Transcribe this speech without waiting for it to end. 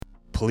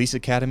Police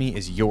Academy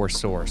is your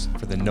source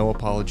for the no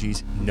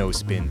apologies, no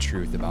spin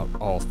truth about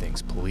all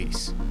things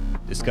police.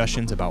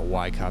 Discussions about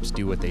why cops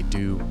do what they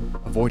do,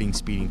 avoiding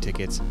speeding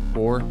tickets,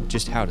 or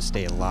just how to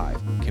stay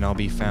alive can all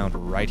be found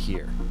right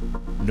here.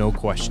 No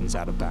questions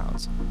out of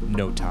bounds,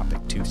 no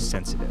topic too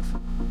sensitive.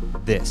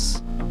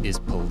 This is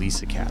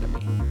Police Academy.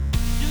 Do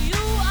you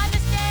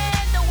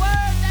understand the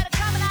words that are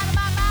coming out of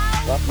my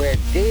mouth? What we're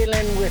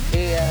dealing with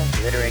here,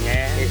 Glittering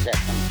Ann, is a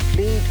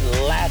complete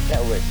lack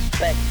of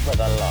respect for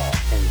the law.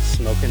 And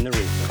smoking the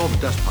reefer. Called the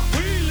dust pop.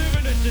 We live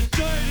in a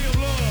society of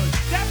laws.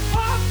 That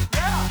pop?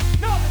 Yeah.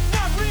 No, that's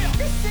not real.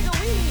 This cig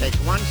of weed. Takes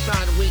one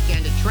solid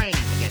weekend of training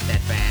to get that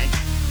badge.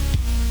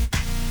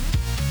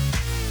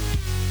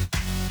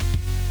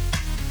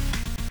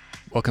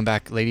 Welcome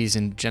back, ladies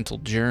and gentle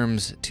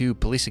germs, to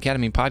Police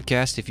Academy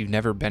Podcast. If you've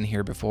never been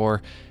here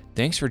before,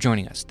 thanks for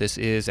joining us. This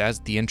is,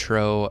 as the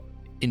intro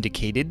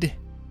indicated,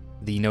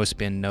 the no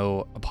spin,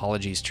 no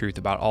apologies truth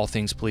about all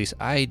things police.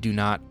 I do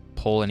not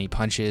pull any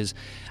punches.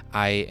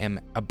 I am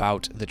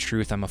about the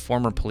truth. I'm a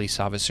former police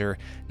officer,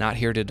 not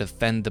here to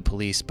defend the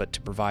police, but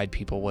to provide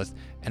people with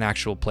an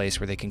actual place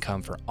where they can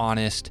come for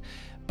honest,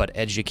 but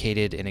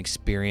educated and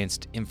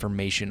experienced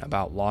information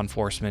about law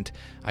enforcement.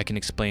 I can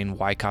explain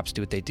why cops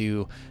do what they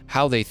do,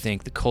 how they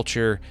think, the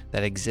culture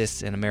that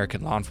exists in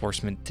American law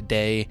enforcement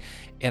today,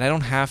 and I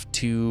don't have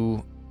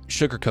to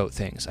sugarcoat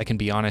things. I can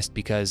be honest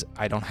because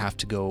I don't have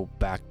to go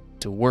back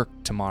to work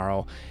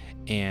tomorrow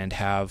and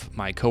have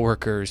my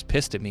coworkers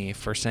pissed at me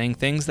for saying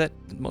things that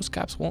most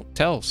cops won't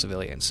tell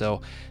civilians.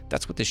 So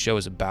that's what this show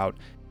is about.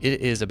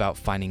 It is about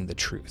finding the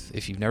truth.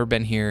 If you've never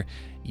been here,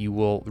 you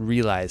will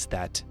realize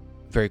that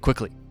very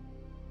quickly.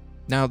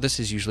 Now, this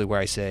is usually where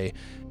I say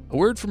a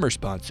word from our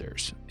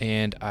sponsors,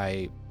 and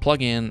I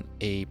plug in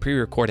a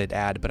pre-recorded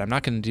ad, but I'm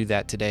not going to do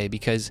that today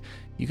because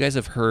you guys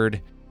have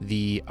heard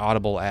the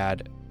Audible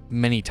ad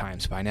many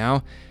times by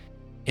now.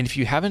 And if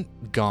you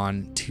haven't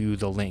gone to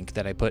the link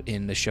that I put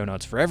in the show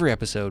notes for every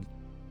episode,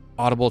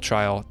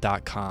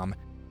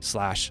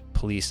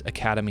 audibletrial.com/Police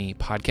Academy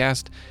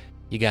podcast,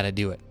 you got to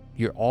do it.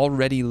 You're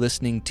already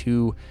listening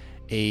to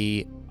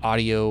a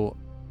audio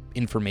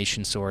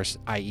information source,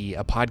 i.e.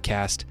 a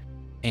podcast.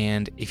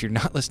 And if you're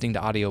not listening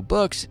to audio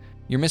books,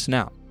 you're missing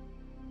out.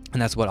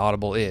 And that's what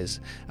Audible is.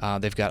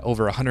 They've got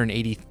over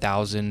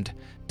 180,000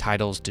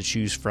 titles to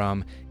choose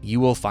from.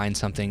 You will find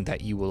something that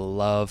you will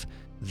love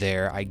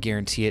there. I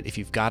guarantee it. If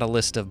you've got a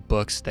list of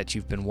books that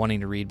you've been wanting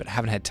to read but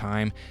haven't had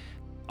time,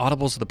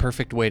 Audible's the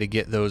perfect way to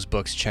get those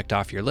books checked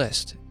off your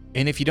list.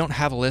 And if you don't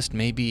have a list,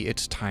 maybe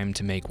it's time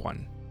to make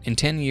one. In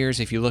 10 years,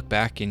 if you look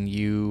back and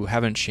you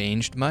haven't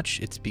changed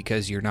much, it's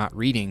because you're not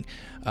reading.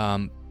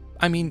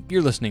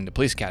 You're listening to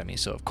Police Academy,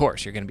 so of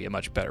course you're going to be a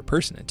much better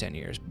person in 10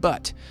 years.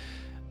 But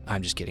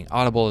I'm just kidding.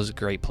 Audible is a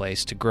great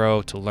place to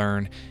grow, to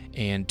learn,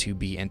 and to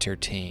be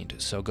entertained.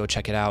 So go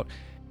check it out.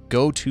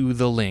 Go to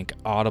the link,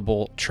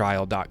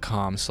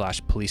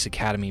 audibletrial.com/Police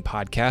Academy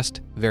podcast.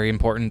 Very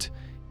important.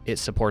 It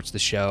supports the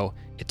show.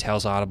 It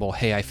tells Audible,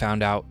 hey, I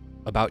found out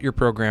about your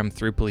program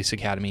through Police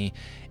Academy,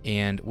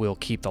 and we'll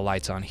keep the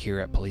lights on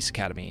here at Police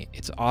Academy.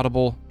 It's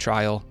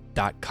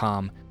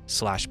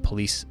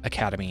audibletrial.com/Police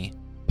Academy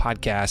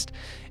podcast,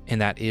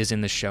 and that is in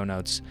the show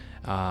notes,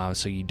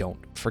 so you don't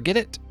forget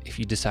it if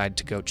you decide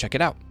to go check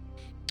it out.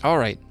 All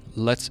right,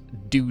 let's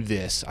do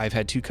this. I've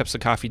had 2 cups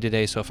of coffee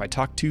today, so if I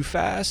talk too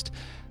fast,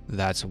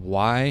 that's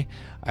why.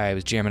 I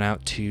was jamming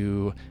out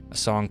to a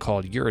song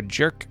called You're a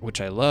Jerk, which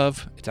I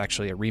love. It's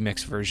actually a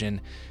remix version.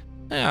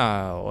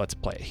 Let's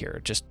play it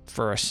here just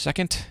for a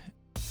second.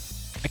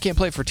 I can't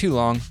play it for too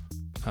long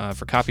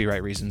for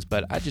copyright reasons,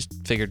 but I just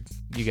figured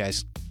you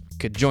guys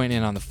could join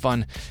in on the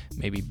fun,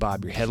 maybe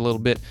bob your head a little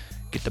bit,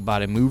 get the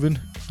body moving.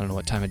 I don't know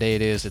what time of day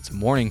it is. It's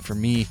morning for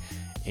me,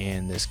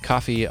 and this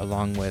coffee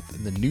along with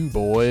the new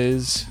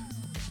boys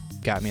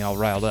got me all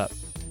riled up.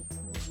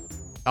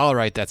 All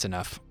right, that's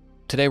enough.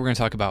 Today we're going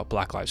to talk about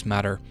Black Lives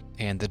Matter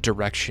and the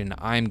direction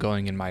I'm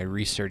going in my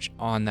research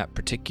on that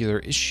particular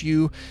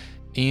issue,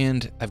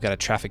 and I've got a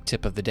traffic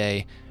tip of the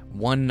day.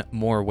 One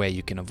more way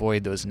you can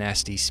avoid those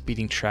nasty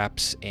speeding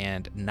traps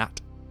and not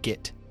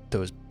get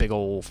those big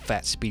old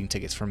fat speeding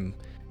tickets from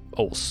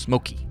old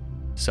Smokey.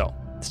 So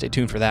stay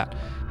tuned for that.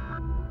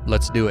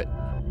 Let's do it.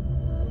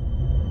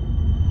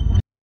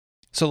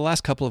 So the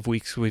last couple of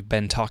weeks we've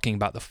been talking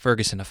about the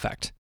Ferguson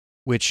effect,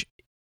 which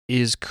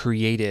is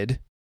created,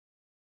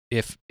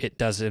 if it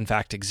does in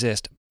fact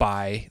exist,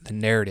 by the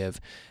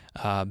narrative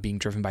being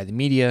driven by the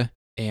media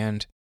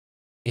and,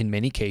 in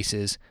many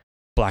cases,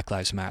 Black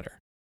Lives Matter.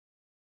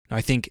 Now,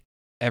 I think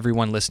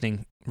everyone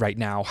listening right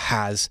now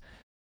has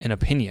an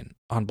opinion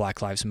on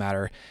Black Lives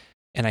Matter,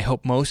 and I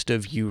hope most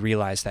of you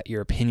realize that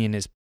your opinion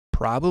is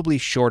probably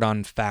short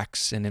on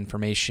facts and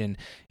information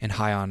and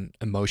high on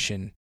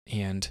emotion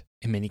and,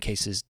 in many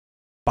cases,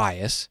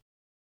 bias,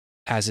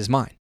 as is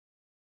mine.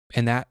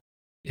 And that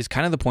is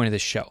kind of the point of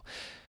this show.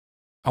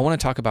 I want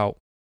to talk about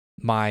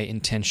my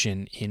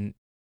intention in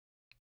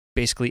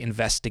basically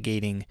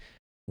investigating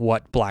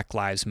what Black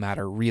Lives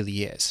Matter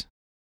really is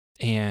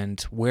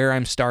and where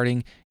I'm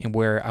starting and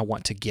where I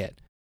want to get.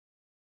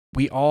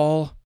 We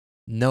all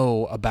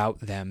know about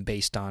them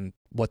based on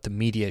what the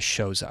media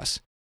shows us.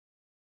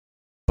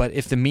 But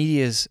if the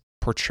media's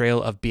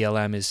portrayal of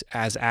BLM is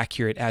as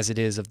accurate as it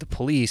is of the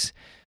police,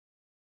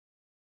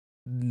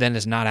 then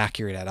it's not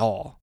accurate at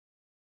all.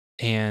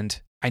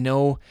 And I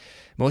know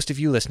most of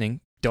you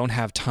listening don't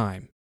have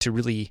time to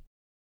really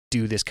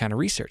do this kind of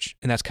research.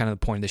 And that's kind of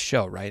the point of this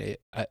show, right?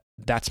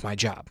 That's my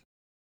job.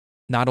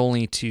 Not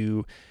only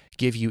to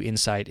give you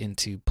insight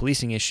into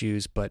policing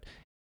issues, but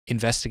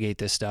investigate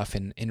this stuff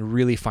and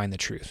really find the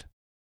truth.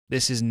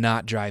 This is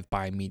not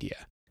drive-by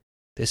media.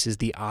 This is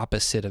the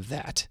opposite of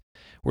that.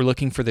 We're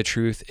looking for the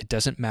truth. It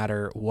doesn't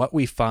matter what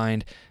we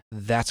find.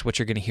 That's what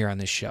you're going to hear on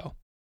this show.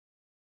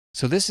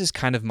 So this is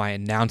kind of my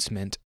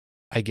announcement,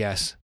 I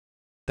guess,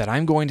 that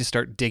I'm going to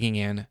start digging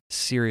in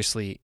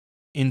seriously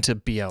into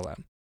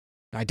BLM.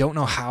 I don't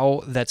know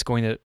how that's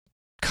going to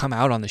come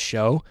out on the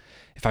show,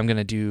 if I'm going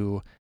to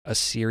do a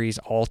series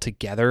all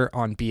together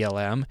on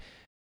BLM.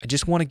 I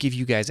just want to give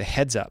you guys a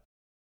heads up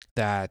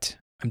that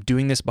I'm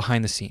doing this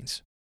behind the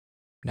scenes.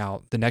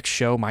 Now, the next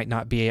show might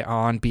not be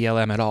on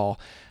BLM at all,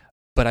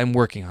 but I'm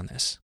working on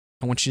this.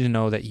 I want you to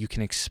know that you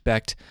can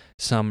expect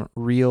some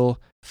real,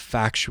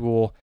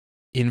 factual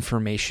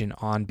information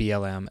on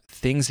BLM,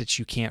 things that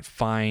you can't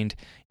find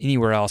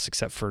anywhere else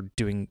except for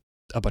doing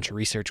a bunch of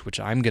research, which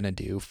I'm going to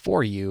do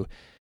for you.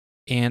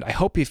 And I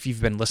hope if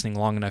you've been listening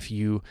long enough,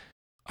 you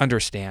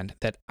understand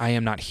that I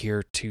am not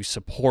here to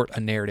support a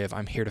narrative.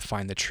 I'm here to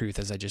find the truth,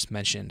 as I just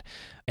mentioned.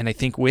 And I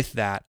think with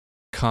that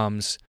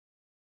comes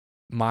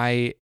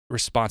my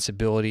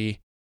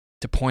responsibility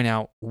to point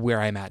out where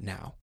I'm at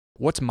now.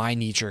 What's my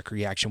knee-jerk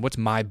reaction? What's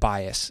my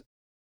bias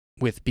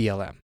with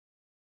BLM?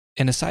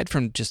 And aside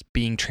from just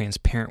being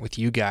transparent with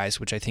you guys,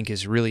 which I think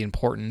is really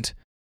important,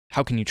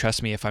 how can you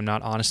trust me if I'm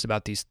not honest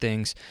about these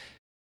things?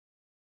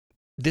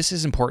 This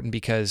is important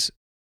because,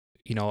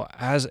 you know,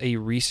 as a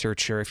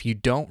researcher, if you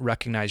don't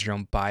recognize your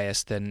own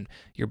bias, then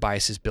your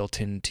bias is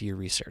built into your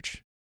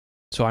research.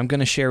 So I'm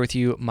going to share with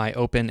you my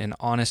open and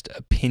honest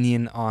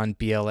opinion on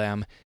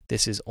BLM.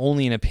 This is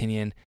only an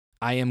opinion.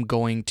 I am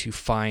going to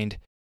find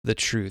the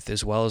truth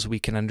as well as we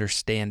can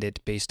understand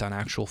it based on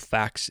actual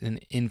facts and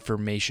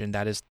information.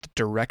 That is the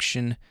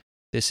direction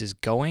this is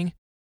going,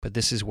 but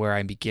this is where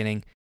I'm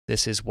beginning.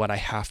 This is what I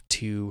have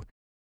to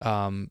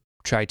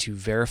try to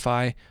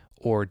verify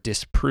or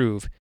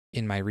disprove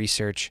in my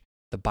research,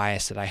 the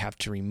bias that I have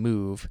to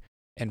remove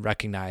and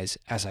recognize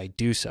as I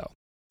do so.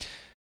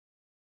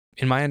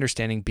 In my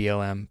understanding,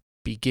 BLM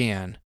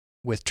began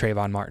with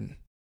Trayvon Martin.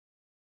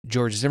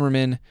 George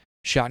Zimmerman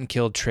shot and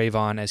killed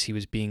Trayvon as he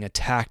was being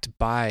attacked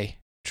by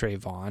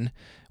Trayvon.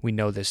 We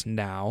know this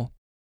now.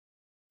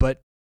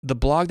 But the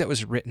blog that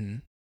was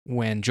written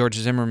when George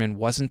Zimmerman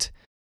wasn't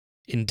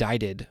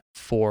indicted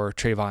for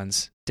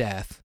Trayvon's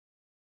death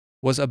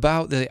was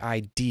about the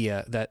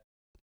idea that,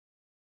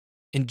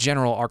 in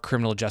general, our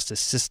criminal justice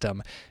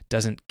system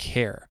doesn't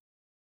care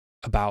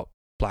about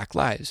Black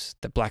lives,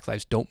 that Black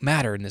lives don't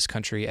matter in this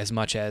country as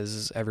much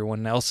as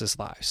everyone else's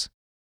lives.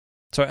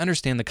 So I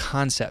understand the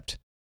concept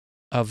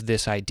of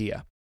this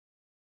idea.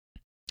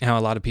 Now,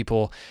 a lot of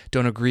people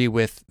don't agree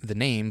with the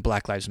name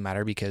Black Lives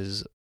Matter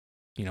because,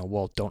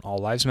 well, don't all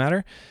lives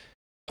matter?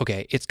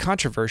 Okay, it's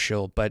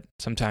controversial, but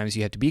sometimes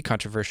you have to be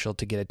controversial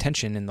to get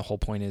attention, and the whole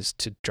point is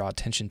to draw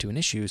attention to an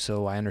issue,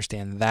 so I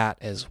understand that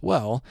as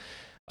well.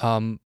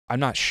 I'm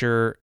not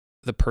sure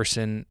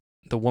the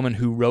woman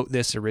who wrote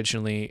this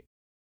originally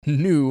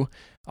knew.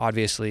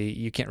 Obviously,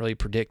 you can't really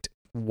predict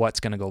what's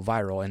going to go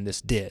viral, and this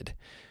did.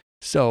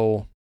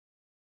 So,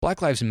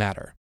 Black Lives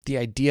Matter, the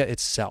idea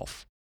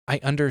itself, I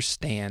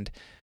understand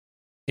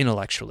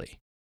intellectually.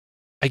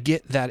 I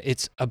get that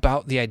it's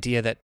about the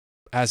idea that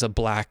as a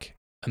Black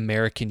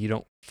American, you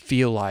don't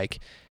feel like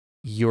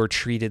you're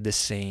treated the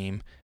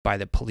same by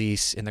the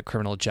police and the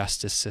criminal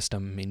justice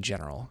system in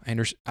general.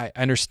 I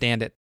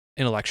understand it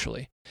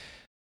intellectually.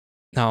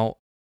 Now,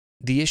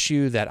 the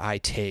issue that I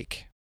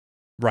take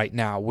right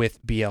now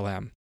with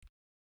BLM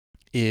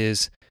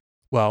is,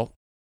 well,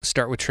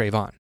 start with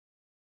Trayvon.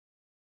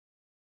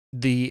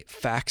 The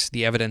facts,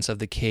 the evidence of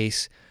the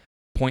case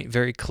point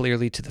very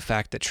clearly to the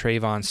fact that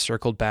Trayvon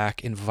circled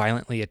back and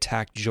violently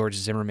attacked George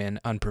Zimmerman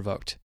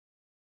unprovoked.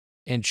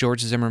 And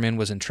George Zimmerman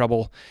was in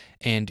trouble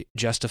and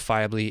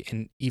justifiably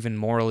and even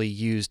morally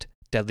used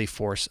deadly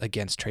force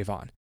against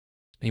Trayvon.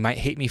 You might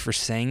hate me for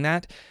saying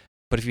that,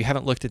 but if you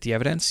haven't looked at the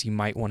evidence, you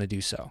might want to do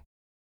so.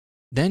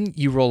 Then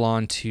you roll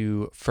on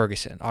to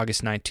Ferguson,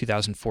 August 9,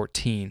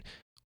 2014,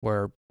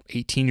 where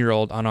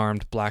 18-year-old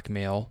unarmed Black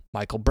male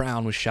Michael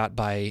Brown was shot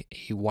by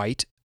a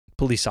white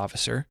police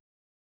officer,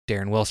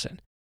 Darren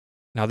Wilson.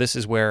 Now, this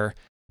is where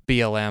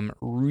BLM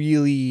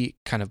really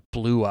kind of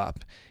blew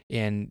up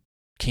and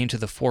came to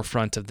the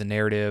forefront of the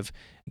narrative,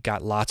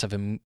 got lots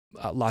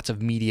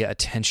of media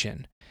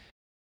attention.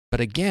 But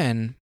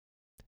again,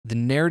 the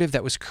narrative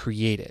that was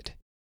created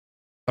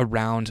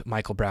around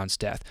Michael Brown's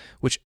death,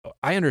 which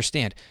I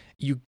understand,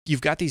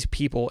 you've got these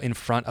people in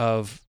front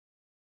of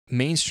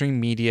mainstream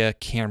media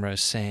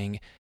cameras saying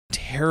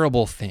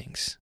terrible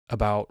things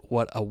about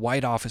what a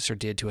white officer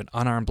did to an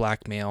unarmed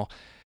Black male.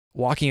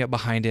 walking up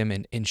behind him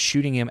and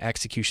shooting him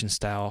execution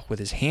style with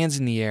his hands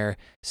in the air,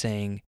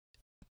 saying,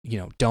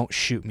 don't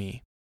shoot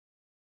me,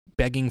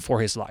 begging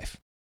for his life.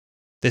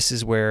 This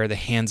is where the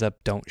hands up,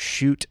 don't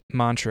shoot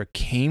mantra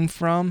came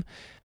from.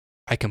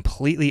 I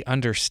completely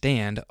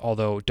understand,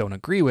 although don't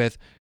agree with,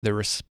 the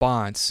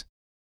response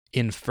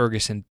in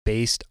Ferguson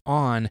based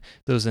on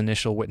those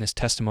initial witness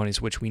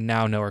testimonies, which we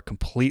now know are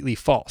completely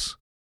false.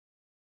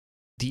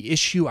 The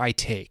issue I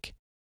take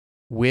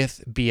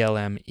with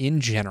BLM in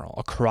general,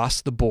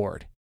 across the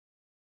board,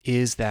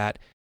 is that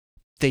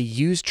they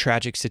use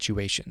tragic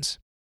situations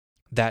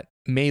that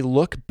may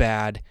look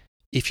bad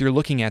if you're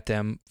looking at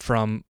them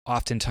from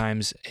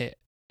oftentimes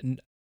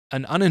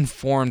an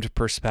uninformed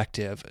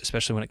perspective,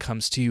 especially when it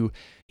comes to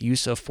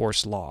use of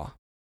force law.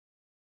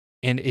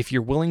 And if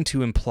you're willing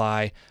to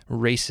imply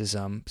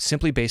racism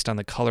simply based on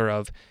the color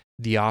of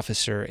the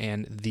officer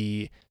and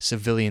the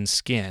civilian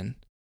skin,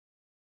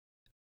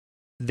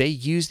 they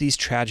use these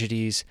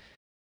tragedies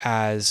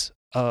as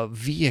a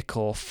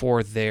vehicle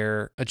for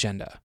their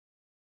agenda.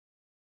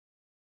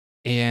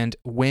 And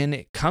when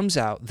it comes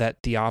out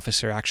that the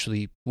officer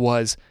actually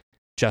was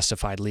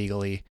justified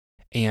legally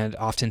and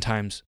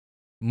oftentimes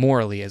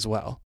morally as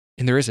well,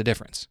 and there is a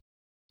difference.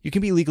 You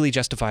can be legally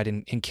justified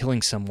in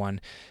killing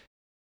someone,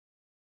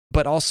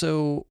 but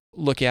also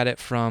look at it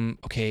from,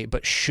 okay,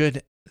 but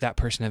should that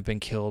person have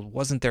been killed?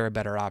 Wasn't there a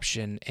better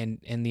option? And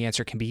the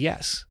answer can be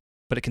yes,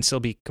 but it can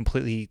still be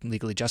completely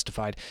legally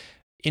justified.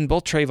 In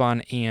both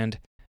Trayvon and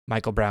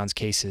Michael Brown's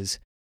cases,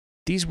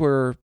 these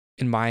were,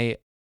 in my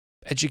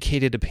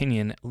educated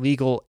opinion,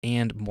 legal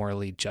and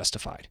morally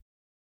justified.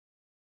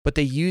 But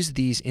they used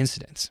these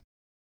incidents,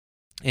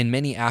 and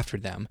many after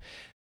them,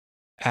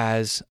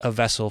 as a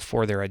vessel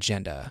for their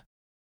agenda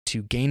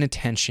to gain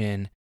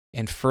attention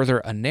and further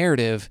a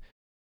narrative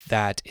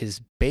that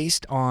is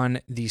based on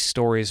these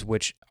stories,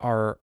 which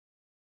are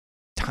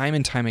time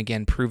and time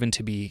again proven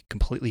to be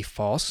completely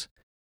false.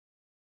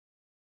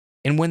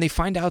 And when they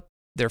find out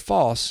they're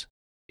false,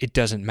 it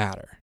doesn't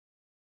matter.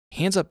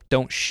 Hands up,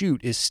 don't shoot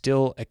is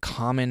still a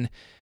common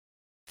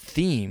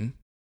theme,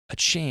 a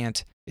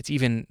chant. It's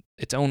even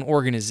its own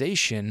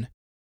organization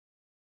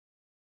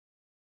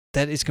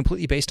that is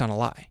completely based on a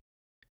lie.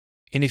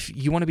 And if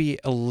you want to be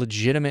a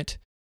legitimate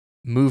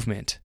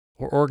movement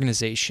or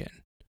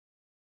organization,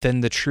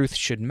 then the truth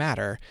should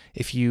matter.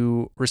 If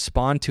you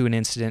respond to an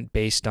incident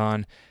based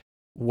on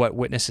what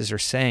witnesses are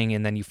saying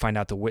and then you find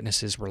out the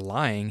witnesses were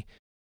lying,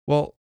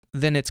 well,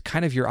 then it's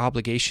kind of your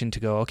obligation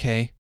to go,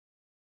 okay,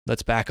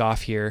 let's back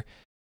off here.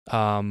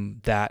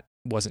 That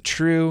wasn't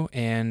true,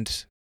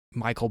 and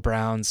Michael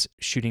Brown's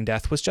shooting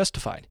death was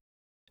justified.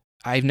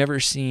 I've never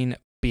seen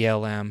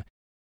BLM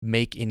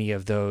make any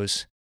of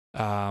those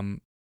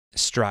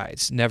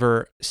strides,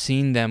 never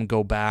seen them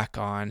go back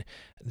on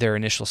their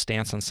initial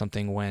stance on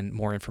something when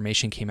more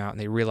information came out and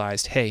they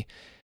realized, hey,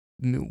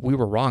 we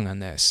were wrong on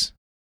this.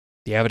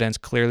 The evidence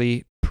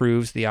clearly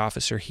proves the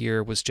officer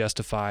here was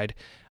justified.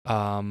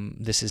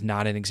 This is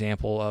not an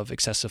example of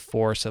excessive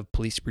force, of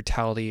police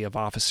brutality, of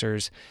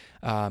officers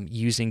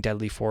using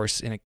deadly force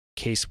in a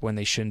case when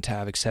they shouldn't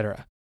have,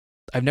 etc.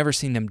 I've never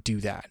seen them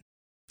do that.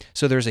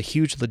 So there's a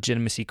huge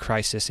legitimacy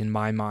crisis in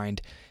my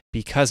mind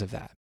because of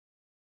that.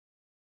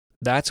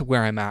 That's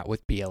where I'm at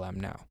with BLM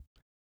now.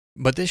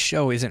 But this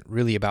show isn't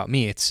really about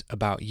me, it's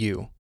about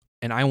you.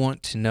 And I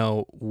want to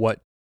know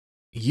what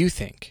you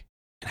think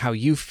and how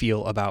you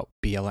feel about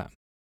BLM.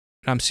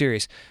 And I'm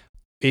serious.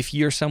 If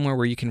you're somewhere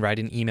where you can write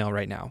an email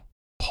right now,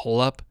 pull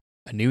up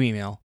a new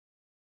email,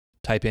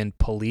 type in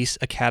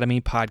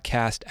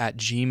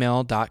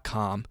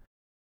policeacademypodcast@gmail.com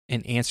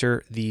and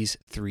answer these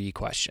 3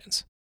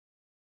 questions.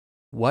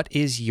 What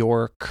is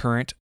your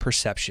current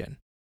perception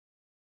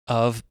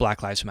of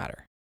Black Lives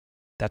Matter?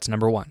 That's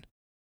number 1.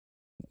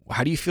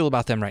 How do you feel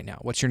about them right now?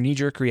 What's your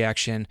knee-jerk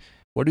reaction?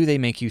 What do they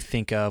make you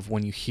think of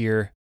when you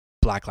hear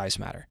Black Lives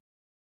Matter?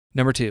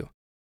 Number 2,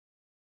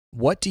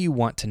 what do you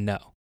want to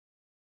know?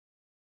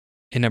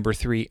 And number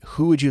 3,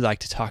 who would you like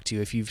to talk to?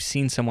 If you've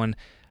seen someone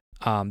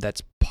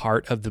that's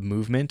part of the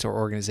movement or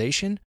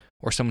organization,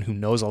 or someone who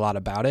knows a lot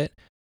about it,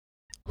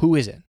 who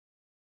is it?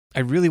 I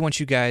really want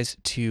you guys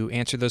to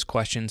answer those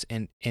questions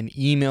and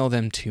email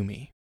them to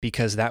me,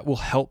 because that will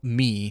help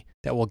me,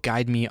 that will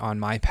guide me on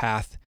my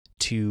path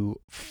to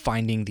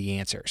finding the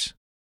answers.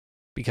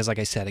 Because like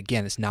I said,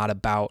 again, it's not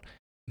about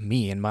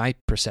me and my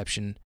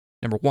perception.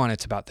 Number 1,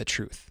 it's about the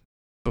truth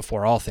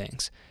before all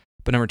things.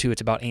 But number 2,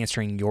 it's about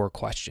answering your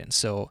questions.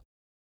 So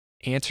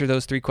answer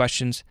those 3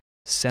 questions,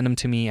 send them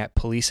to me at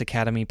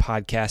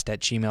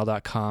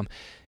policeacademypodcast@gmail.com.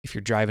 If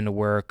you're driving to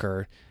work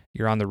or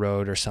you're on the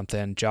road or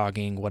something,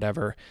 jogging,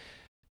 whatever,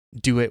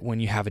 do it when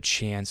you have a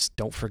chance.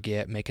 Don't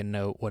forget, make a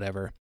note,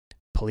 whatever.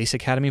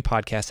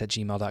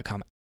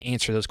 policeacademypodcast@gmail.com.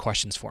 Answer those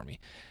questions for me.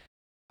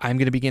 I'm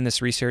going to begin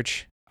this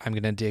research. I'm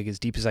going to dig as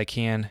deep as I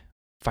can,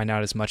 find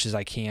out as much as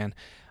I can.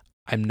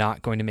 I'm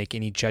not going to make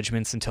any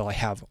judgments until I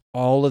have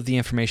all of the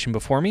information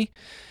before me,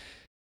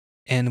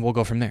 and we'll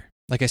go from there.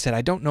 Like I said,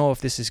 I don't know if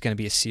this is going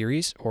to be a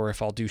series or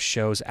if I'll do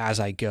shows as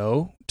I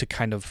go to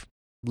kind of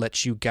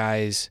let you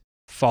guys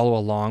follow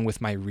along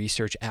with my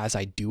research as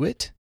I do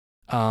it.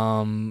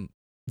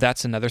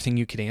 That's another thing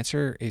you could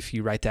answer if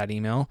you write that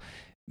email.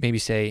 Maybe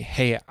say,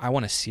 hey, I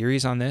want a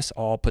series on this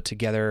all put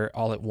together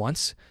all at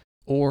once,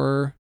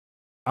 or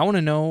I want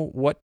to know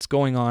what's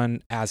going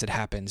on as it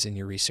happens in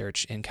your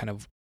research and kind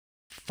of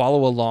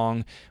follow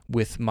along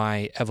with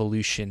my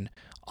evolution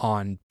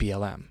on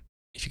BLM.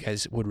 If you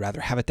guys would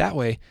rather have it that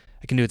way,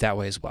 I can do it that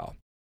way as well.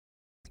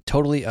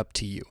 Totally up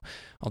to you.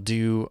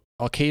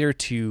 I'll cater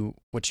to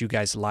what you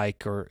guys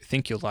like or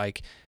think you'll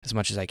like as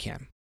much as I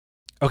can.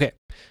 Okay,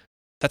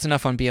 that's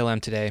enough on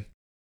BLM today.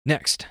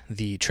 Next,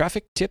 the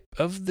traffic tip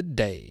of the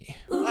day.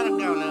 Let him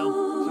go,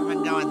 Lou.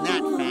 Someone going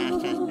that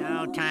fast has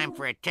no time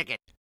for a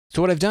ticket.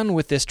 So what I've done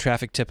with this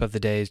traffic tip of the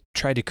day is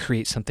try to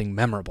create something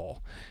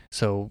memorable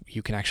so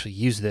you can actually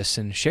use this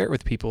and share it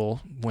with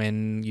people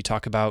when you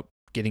talk about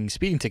getting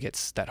speeding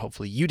tickets that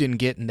hopefully you didn't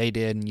get and they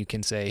did, and you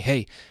can say,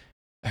 hey,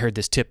 I heard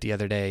this tip the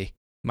other day,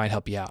 might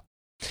help you out.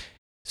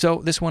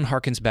 So this one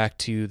harkens back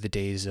to the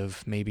days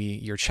of maybe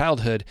your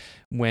childhood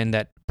when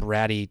that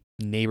bratty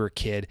neighbor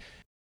kid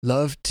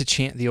loved to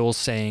chant the old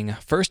saying,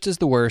 first is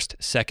the worst,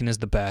 second is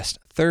the best,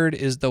 third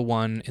is the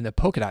one in the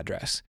polka dot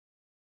dress.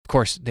 Of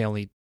course, they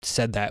only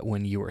said that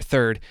when you were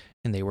third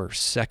and they were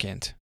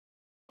second,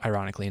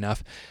 ironically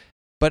enough.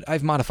 But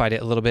I've modified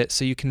it a little bit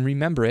so you can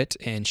remember it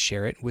and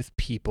share it with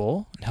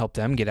people and help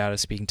them get out of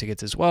speeding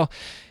tickets as well.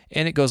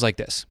 And it goes like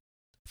this.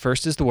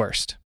 First is the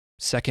worst,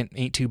 second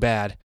ain't too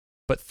bad,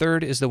 but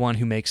third is the one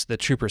who makes the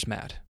troopers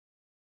mad.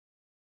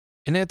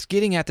 And it's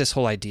getting at this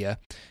whole idea.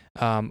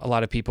 A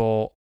lot of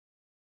people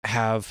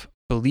have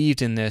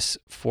believed in this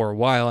for a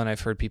while, and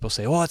I've heard people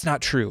say, well, it's not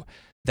true,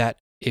 that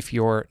if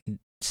you're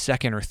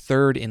second or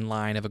third in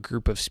line of a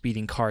group of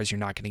speeding cars, you're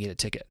not going to get a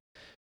ticket.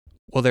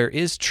 Well, there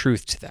is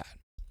truth to that.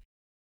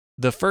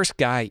 The first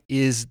guy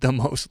is the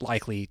most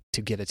likely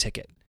to get a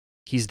ticket.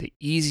 He's the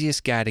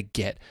easiest guy to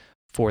get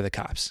for the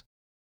cops.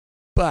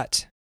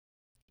 But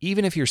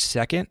even if you're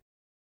second,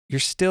 you're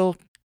still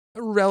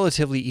a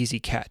relatively easy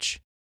catch,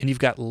 and you've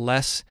got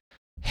less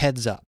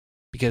heads up,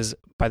 because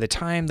by the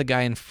time the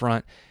guy in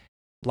front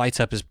lights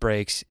up his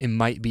brakes, it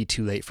might be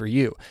too late for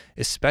you,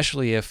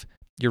 especially if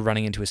you're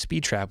running into a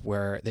speed trap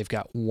where they've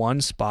got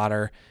one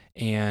spotter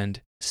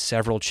and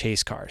several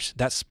chase cars.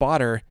 That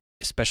spotter,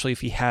 especially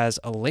if he has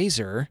a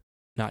laser,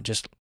 not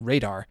just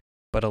radar,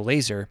 but a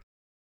laser,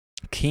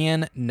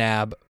 can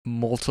nab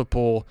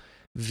multiple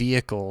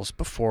vehicles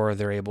before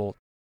they're able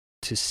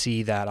to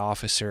see that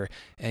officer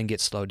and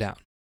get slowed down.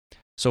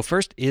 So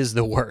first is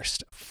the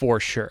worst, for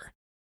sure.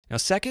 Now,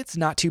 second's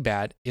not too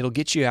bad. It'll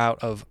get you out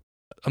of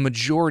a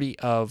majority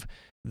of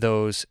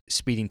those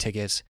speeding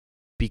tickets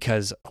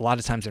because a lot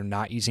of times they're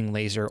not using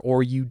laser,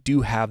 or you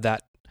do have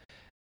that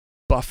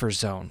buffer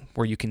zone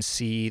where you can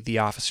see the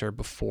officer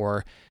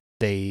before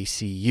they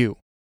see you.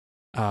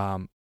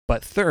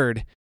 But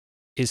third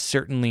is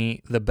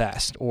certainly the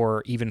best,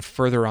 or even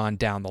further on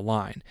down the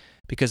line,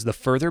 because the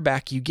further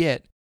back you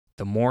get,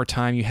 the more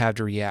time you have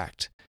to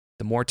react,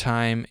 the more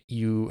time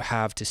you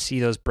have to see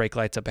those brake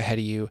lights up ahead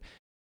of you,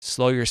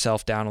 slow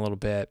yourself down a little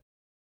bit,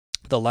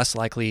 the less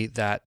likely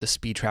that the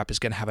speed trap is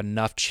going to have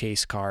enough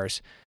chase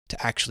cars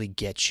to actually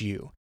get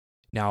you.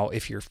 Now,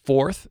 if you're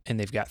fourth and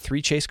they've got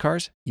 3 chase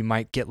cars, you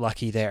might get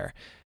lucky there.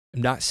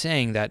 I'm not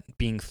saying that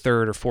being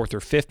third or fourth or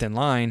fifth in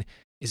line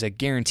is a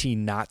guarantee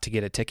not to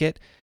get a ticket,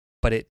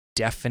 but it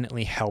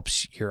definitely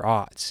helps your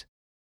odds.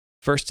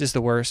 First is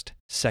the worst,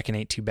 second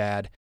ain't too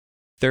bad.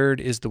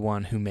 Third is the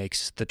one who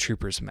makes the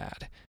troopers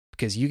mad,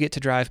 because you get to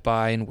drive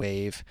by and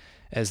wave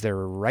as they're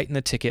writing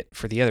the ticket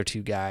for the other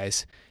 2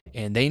 guys,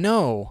 and they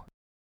know,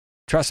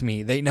 trust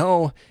me, they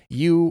know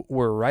you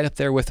were right up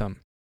there with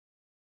them,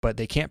 but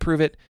they can't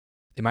prove it.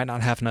 They might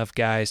not have enough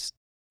guys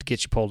to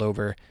get you pulled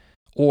over,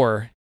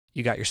 or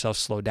you got yourself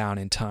slowed down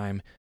in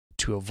time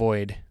to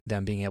avoid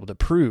them being able to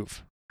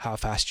prove how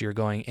fast you're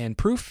going. And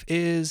proof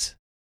is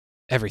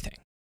everything.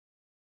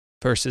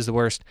 First is the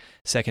worst,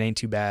 second ain't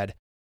too bad,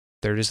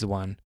 third is the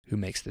one who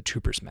makes the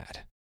troopers mad.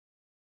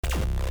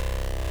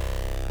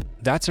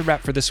 That's a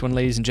wrap for this one,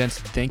 ladies and gents.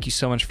 Thank you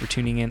so much for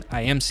tuning in.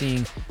 I am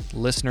seeing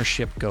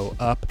listenership go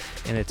up,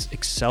 and it's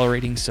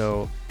accelerating,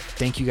 so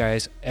thank you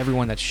guys,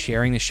 everyone that's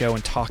sharing the show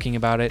and talking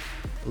about it.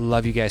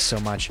 Love you guys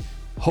so much.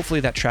 Hopefully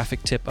that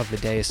traffic tip of the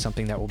day is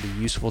something that will be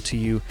useful to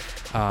you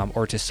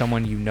or to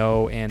someone you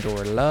know and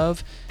or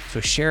love. So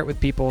share it with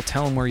people.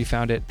 Tell them where you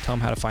found it. Tell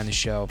them how to find the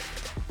show.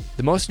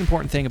 The most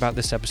important thing about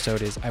this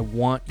episode is I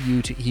want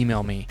you to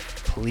email me,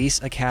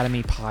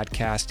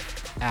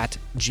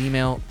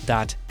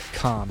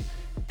 policeacademypodcast@gmail.com.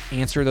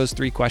 Answer those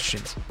 3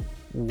 questions.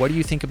 What do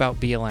you think about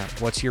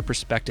BLM? What's your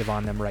perspective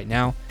on them right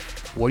now?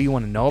 What do you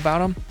want to know about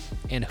them?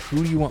 And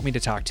who do you want me to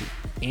talk to?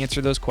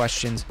 Answer those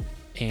questions,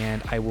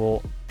 and that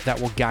will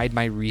guide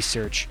my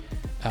research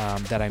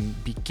that I'm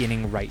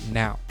beginning right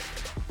now.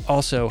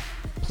 Also,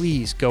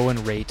 please go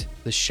and rate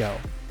the show.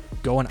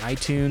 Go on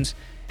iTunes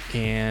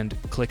and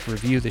click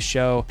review the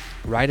show,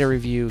 write a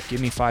review,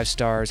 give me 5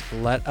 stars,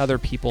 let other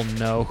people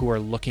know who are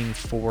looking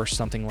for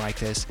something like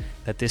this,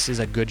 that this is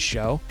a good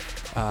show.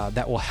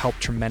 That will help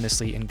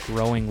tremendously in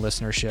growing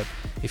listenership.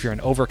 If you're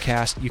in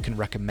Overcast, you can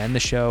recommend the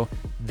show.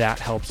 That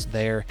helps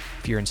there.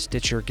 If you're in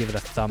Stitcher, give it a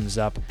thumbs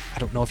up. I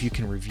don't know if you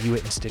can review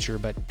it in Stitcher,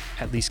 but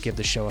at least give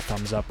the show a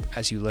thumbs up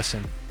as you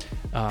listen.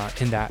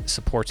 And that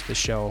supports the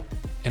show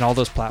in all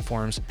those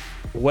platforms.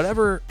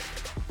 Whatever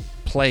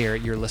player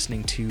you're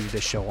listening to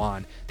the show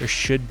on, there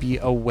should be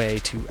a way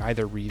to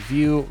either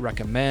review,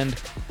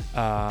 recommend,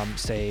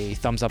 say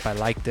thumbs up, I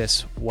like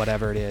this,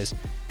 whatever it is.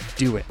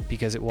 Do it,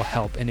 because it will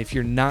help. And if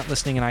you're not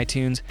listening in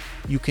iTunes,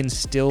 you can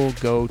still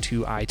go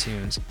to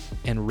iTunes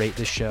and rate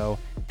the show,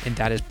 and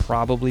that is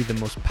probably the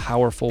most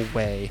powerful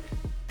way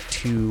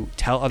to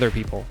tell other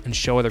people and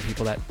show other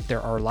people that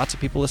there are lots of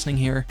people listening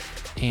here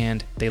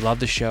and they love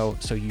the show,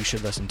 so you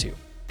should listen too.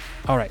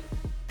 All right,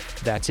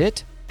 that's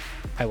it.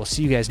 I will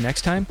see you guys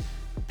next time.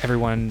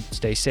 Everyone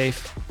stay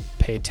safe,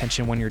 pay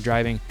attention when you're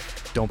driving,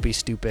 don't be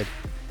stupid,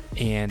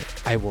 and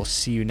I will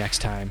see you next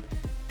time.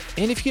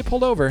 And if you get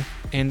pulled over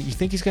and you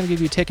think he's going to give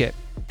you a ticket,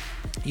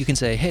 you can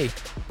say, hey,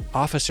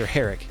 Officer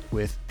Herrick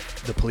with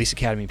the Police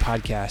Academy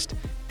podcast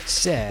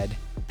said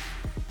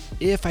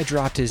if I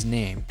dropped his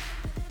name,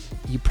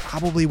 you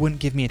probably wouldn't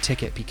give me a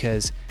ticket,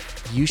 because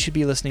you should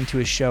be listening to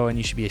his show and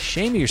you should be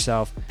ashamed of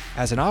yourself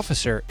as an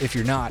officer if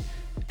you're not.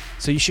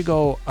 So you should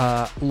go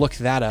look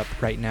that up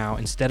right now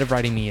instead of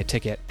writing me a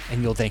ticket,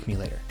 and you'll thank me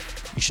later.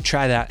 You should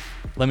try that.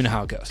 Let me know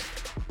how it goes.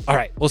 All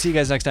right, we'll see you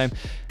guys next time.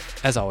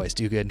 As always,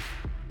 do good,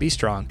 be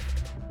strong,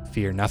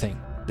 fear nothing.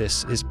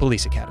 This is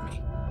Police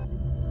Academy.